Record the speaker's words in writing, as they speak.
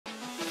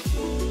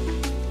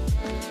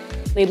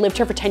They'd lived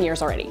here for 10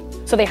 years already.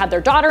 So they had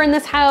their daughter in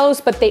this house,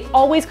 but they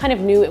always kind of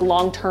knew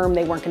long-term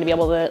they weren't gonna be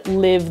able to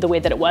live the way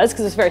that it was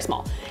because it's very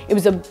small. It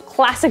was a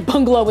classic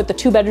bungalow with the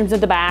 2 bedrooms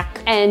at the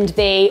back, and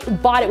they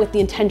bought it with the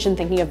intention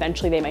thinking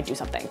eventually they might do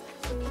something.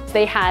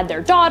 They had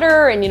their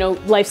daughter and, you know,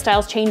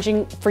 lifestyles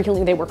changing,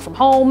 frequently they work from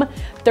home.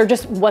 There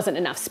just wasn't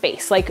enough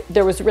space. Like,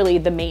 there was really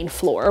the main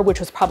floor, which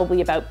was probably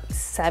about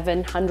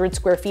 700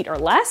 square feet or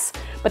less,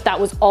 but that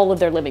was all of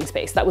their living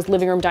space. That was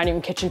living room, dining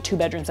room, kitchen, 2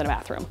 bedrooms and a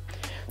bathroom.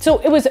 So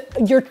it was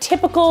your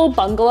typical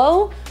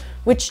bungalow,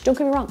 which, don't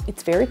get me wrong,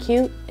 it's very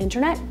cute.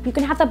 Internet, you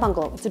can have that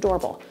bungalow, it's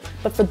adorable.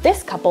 But for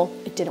this couple,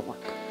 it didn't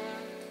work.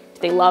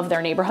 They love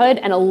their neighborhood,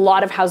 and a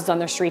lot of houses on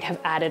their street have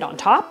added on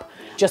top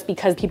just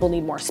because people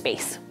need more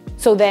space.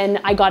 So then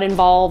I got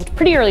involved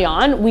pretty early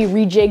on. We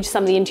rejigged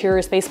some of the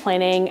interior space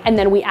planning, and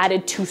then we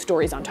added 2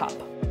 stories on top.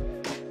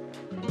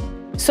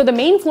 So the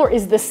main floor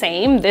is the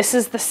same. This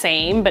is the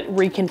same, but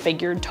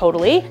reconfigured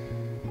totally.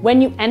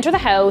 When you enter the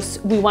house,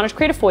 we wanted to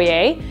create a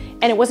foyer,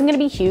 and it wasn't gonna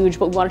be huge,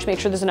 but we wanted to make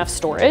sure there's enough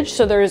storage.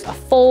 So there's a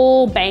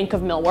full bank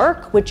of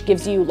millwork, which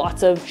gives you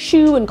lots of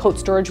shoe and coat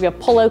storage. We have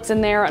pullouts in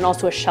there and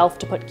also a shelf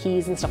to put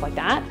keys and stuff like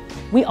that.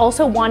 We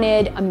also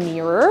wanted a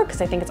mirror,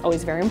 because I think it's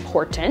always very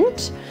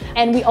important.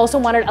 And we also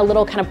wanted a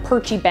little kind of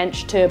perchy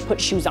bench to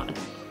put shoes on.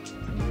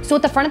 So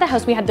at the front of the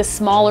house, we had this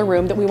smaller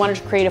room that we wanted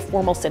to create a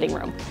formal sitting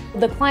room.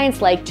 The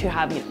clients like to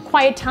have, you know,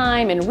 quiet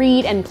time and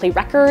read and play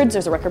records.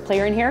 There's a record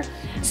player in here.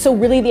 So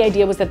really the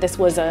idea was that this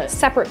was a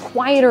separate,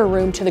 quieter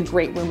room to the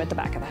great room at the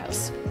back of the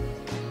house.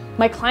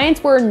 My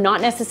clients were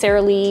not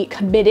necessarily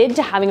committed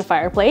to having a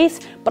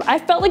fireplace, but I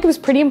felt like it was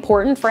pretty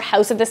important for a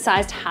house of this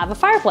size to have a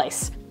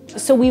fireplace.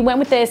 So we went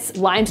with this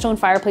limestone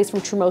fireplace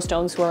from Trumeau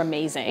stones, who are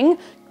amazing.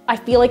 I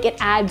feel like it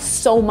adds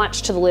so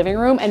much to the living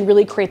room and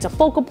really creates a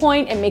focal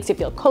point and makes it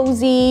feel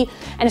cozy.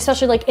 And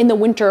especially like in the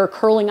winter,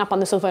 curling up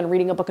on the sofa and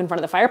reading a book in front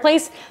of the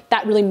fireplace,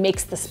 that really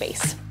makes the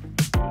space.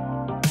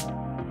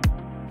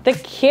 The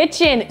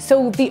kitchen.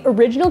 So the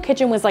original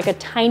kitchen was like a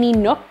tiny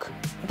nook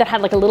that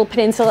had like a little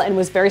peninsula and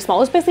was very small.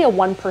 It was basically a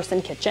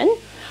 1-person kitchen.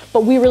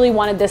 But we really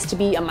wanted this to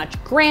be a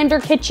much grander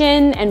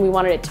kitchen, and we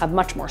wanted it to have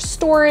much more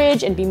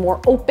storage and be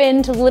more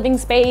open to the living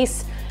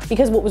space.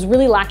 Because what was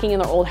really lacking in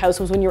their old house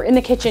was when you were in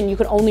the kitchen, you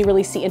could only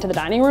really see into the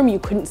dining room. You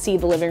couldn't see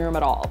the living room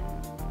at all.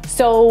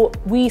 So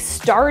we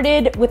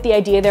started with the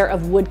idea there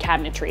of wood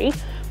cabinetry,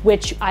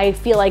 which I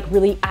feel like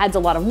really adds a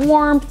lot of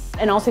warmth,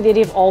 and also the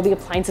idea of all the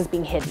appliances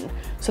being hidden.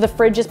 So the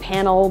fridge is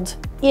paneled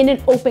in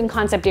an open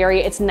concept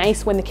area. It's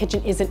nice when the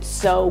kitchen isn't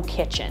so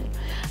kitchen.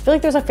 I feel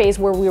like there's a phase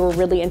where we were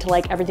really into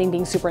like everything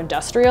being super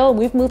industrial.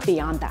 We've moved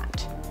beyond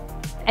that.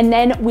 And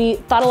then we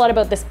thought a lot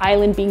about this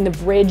island being the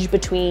bridge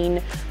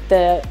between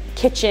the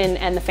kitchen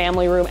and the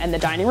family room and the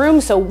dining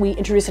room. So we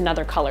introduced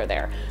another color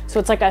there. So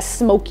it's like a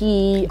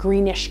smoky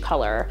greenish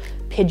color.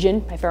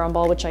 Pigeon, my Farrow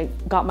ball, which I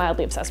got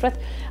mildly obsessed with.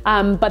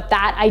 But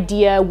that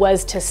idea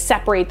was to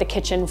separate the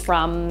kitchen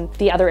from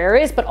the other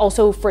areas, but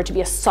also for it to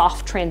be a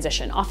soft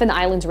transition. Often the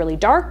island's really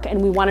dark,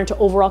 and we wanted to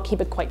overall keep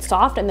it quite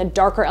soft, and the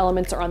darker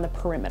elements are on the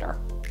perimeter.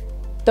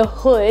 The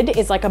hood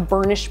is like a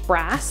burnished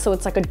brass, so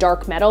it's like a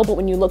dark metal, but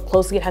when you look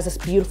closely, it has this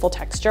beautiful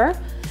texture.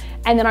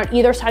 And then on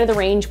either side of the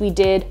range, we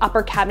did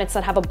upper cabinets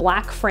that have a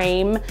black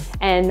frame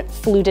and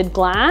fluted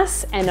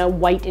glass and a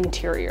white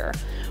interior,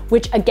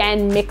 which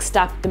again mixed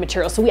up the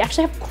material. So we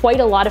actually have quite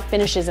a lot of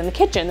finishes in the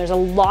kitchen. There's a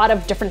lot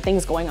of different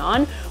things going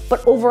on,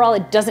 but overall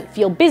it doesn't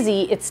feel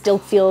busy. It still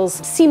feels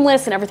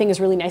seamless, and everything is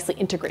really nicely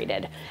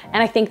integrated.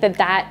 And I think that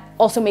that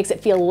also makes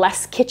it feel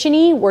less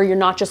kitcheny, where you're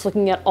not just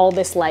looking at all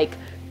this like,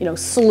 you know,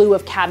 slew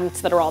of cabinets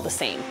that are all the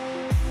same.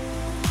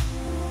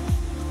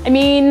 I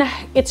mean,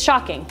 it's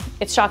shocking.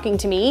 It's shocking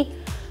to me,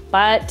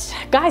 but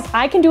guys,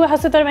 I can do a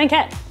house without a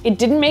banquette. It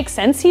didn't make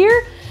sense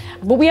here,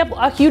 but we have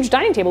a huge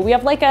dining table. We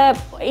have like a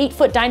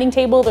 8-foot dining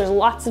table. There's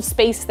lots of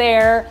space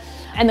there,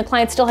 and the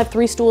clients still have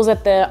 3 stools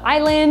at the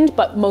island,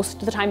 but most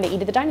of the time they eat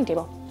at the dining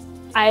table.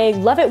 I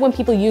love it when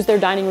people use their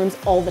dining rooms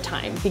all the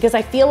time, because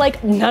I feel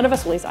like none of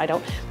us, at least I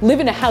don't, live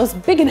in a house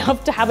big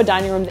enough to have a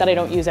dining room that I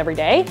don't use every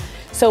day.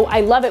 So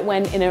I love it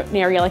when in an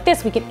area like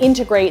this, we can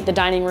integrate the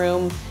dining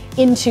room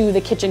into the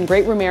kitchen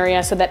great room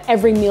area so that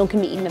every meal can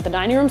be eaten at the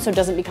dining room, so it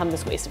doesn't become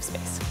this waste of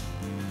space.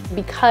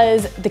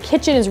 Because the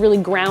kitchen is really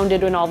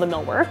grounded in all the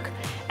millwork,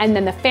 and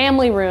then the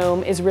family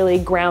room is really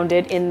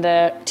grounded in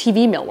the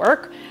TV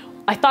millwork,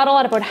 I thought a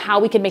lot about how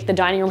we could make the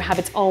dining room have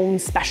its own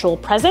special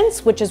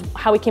presence, which is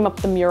how we came up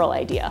with the mural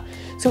idea.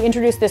 So we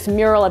introduced this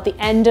mural at the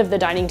end of the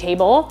dining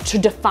table to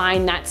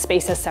define that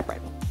space as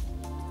separate.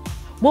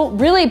 Well,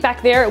 really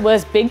back there it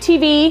was big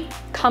TV,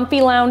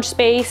 comfy lounge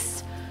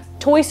space,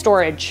 toy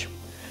storage.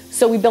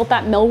 So we built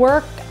that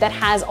millwork that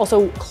has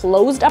also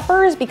closed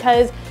uppers,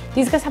 because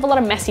these guys have a lot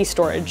of messy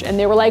storage, and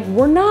they were like,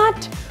 we're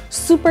not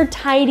super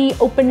tidy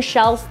open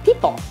shelf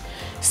people.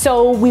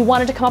 So we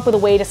wanted to come up with a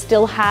way to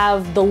still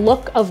have the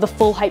look of the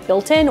full height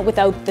built-in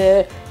without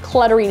the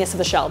clutteriness of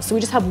the shelves. So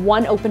we just have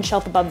one open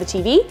shelf above the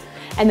TV,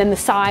 and then the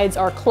sides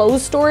are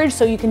closed storage,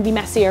 so you can be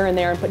messier in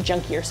there and put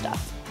junkier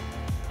stuff.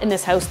 In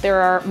this house,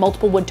 there are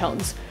multiple wood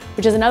tones,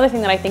 which is another thing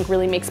that I think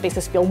really makes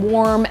spaces feel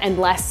warm and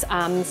less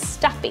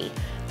stuffy.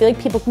 I feel like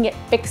people can get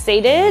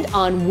fixated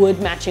on wood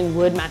matching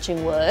wood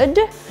matching wood,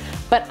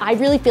 but I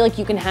really feel like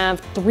you can have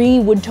 3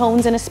 wood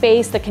tones in a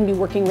space that can be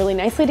working really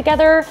nicely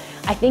together.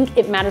 I think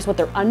it matters what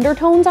their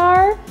undertones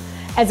are,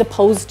 as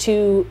opposed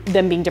to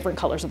them being different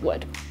colors of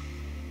wood.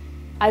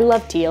 I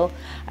love teal.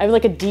 I have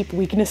like a deep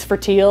weakness for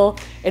teal.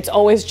 It's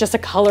always just a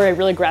color I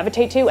really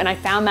gravitate to, and I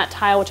found that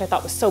tile, which I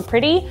thought was so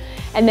pretty,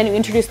 and then you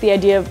introduced the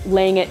idea of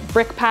laying it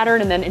brick pattern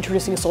and then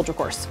introducing a soldier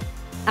course.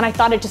 And I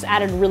thought it just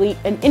added really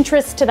an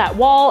interest to that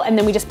wall, and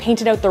then we just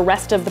painted out the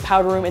rest of the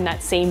powder room in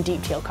that same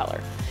deep teal color.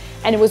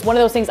 And it was one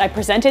of those things, I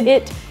presented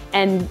it,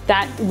 and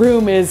that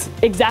room is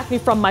exactly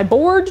from my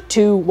board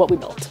to what we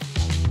built.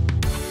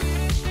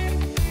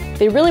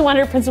 They really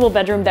wanted a principal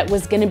bedroom that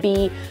was gonna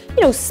be,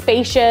 you know,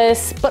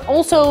 spacious, but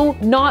also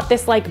not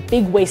this like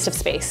big waste of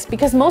space.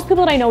 Because most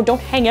people that I know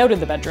don't hang out in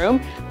the bedroom.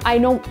 I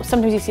know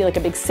sometimes you see like a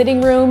big sitting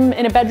room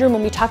in a bedroom,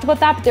 and we talked about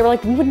that, but they were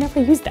like, we would never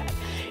use that.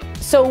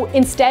 So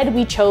instead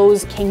we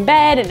chose king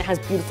bed, and it has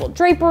beautiful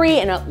drapery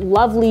and a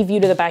lovely view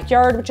to the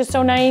backyard, which is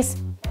so nice,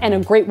 and a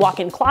great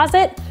walk-in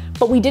closet,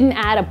 but we didn't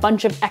add a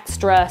bunch of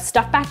extra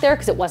stuff back there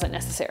because it wasn't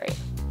necessary.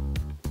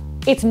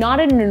 It's not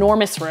an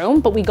enormous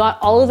room, but we got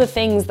all of the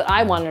things that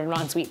I wanted in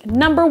an ensuite.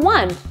 Number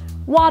 1,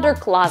 water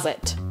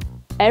closet.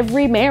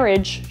 Every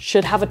marriage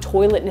should have a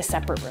toilet in a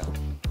separate room.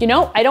 You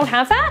know, I don't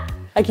have that.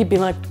 I keep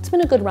being like, it's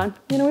been a good run.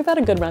 You know, we've had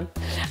a good run.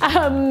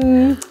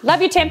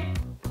 Love you, Tim.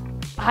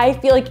 I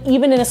feel like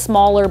even in a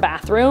smaller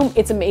bathroom,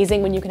 it's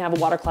amazing when you can have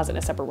a water closet in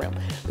a separate room,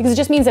 because it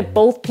just means that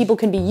both people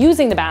can be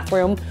using the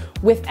bathroom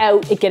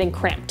without it getting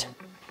cramped.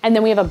 And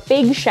then we have a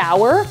big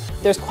shower.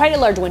 There's quite a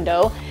large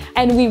window,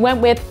 and we went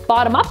with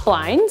bottom-up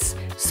blinds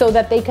so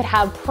that they could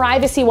have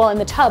privacy while in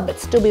the tub, but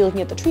still be looking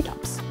at the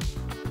treetops.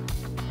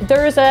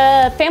 There's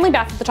a family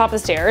bath at the top of the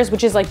stairs,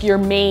 which is like your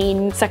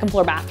main second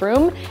floor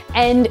bathroom.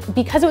 And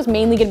because it was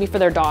mainly gonna be for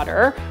their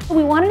daughter,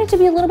 we wanted it to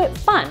be a little bit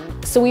fun.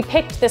 So we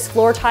picked this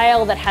floor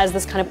tile that has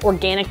this kind of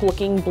organic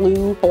looking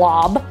blue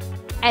blob.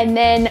 And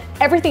then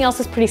everything else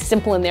is pretty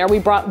simple in there. We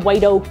brought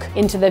white oak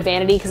into the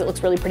vanity because it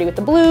looks really pretty with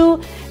the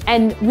blue,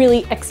 and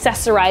really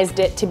accessorized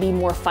it to be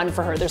more fun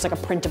for her. There's like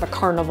a print of a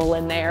carnival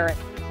in there.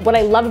 What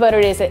I love about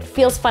it is it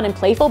feels fun and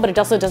playful, but it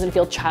also doesn't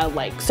feel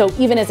childlike. So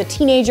even as a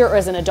teenager or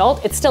as an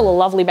adult, it's still a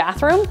lovely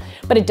bathroom,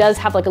 but it does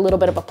have like a little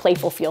bit of a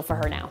playful feel for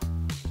her now.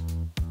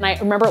 And I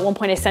remember at one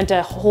point I sent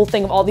a whole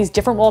thing of all these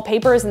different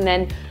wallpapers, and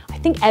then I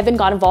think Evan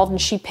got involved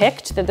and she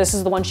picked that this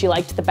is the one she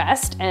liked the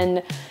best.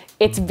 And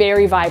it's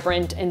very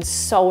vibrant and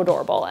so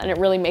adorable, and it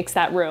really makes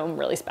that room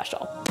really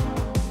special.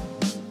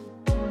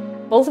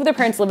 Both of their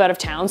parents live out of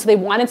town, so they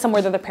wanted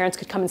somewhere that their parents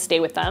could come and stay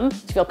with them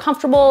to feel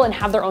comfortable and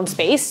have their own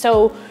space.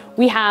 So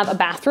we have a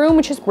bathroom,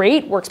 which is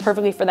great, works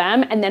perfectly for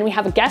them. And then we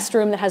have a guest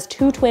room that has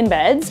 2 twin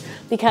beds,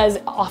 because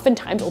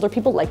oftentimes older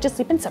people like to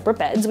sleep in separate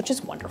beds, which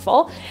is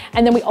wonderful.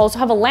 And then we also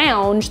have a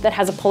lounge that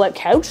has a pull-out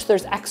couch. So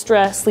there's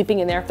extra sleeping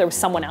in there if there was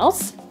someone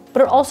else.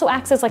 But it also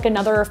acts as like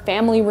another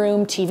family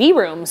room, TV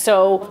room.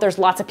 So there's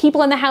lots of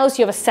people in the house,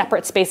 you have a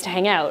separate space to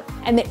hang out.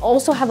 And they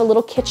also have a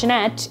little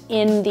kitchenette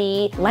in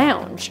the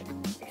lounge.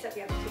 Except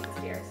you have to take the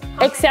stairs.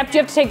 Except you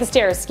have to take the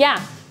stairs,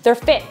 yeah. They're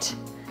fit.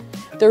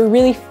 They're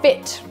really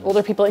fit,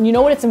 older people. And you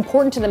know what, it's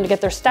important to them to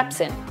get their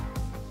steps in.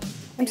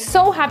 I'm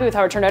so happy with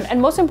how it turned out,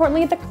 and most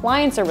importantly, the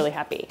clients are really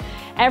happy.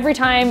 Every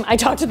time I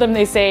talk to them,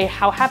 they say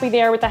how happy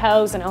they are with the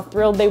house and how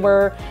thrilled they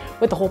were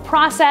with the whole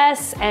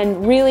process,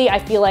 and really I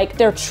feel like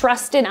their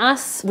trust in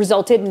us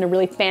resulted in a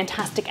really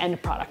fantastic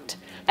end product.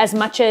 As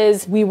much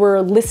as we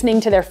were listening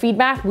to their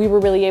feedback, we were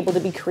really able to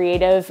be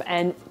creative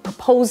and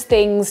propose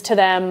things to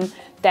them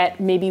that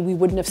maybe we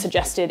wouldn't have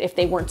suggested if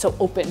they weren't so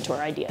open to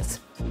our ideas.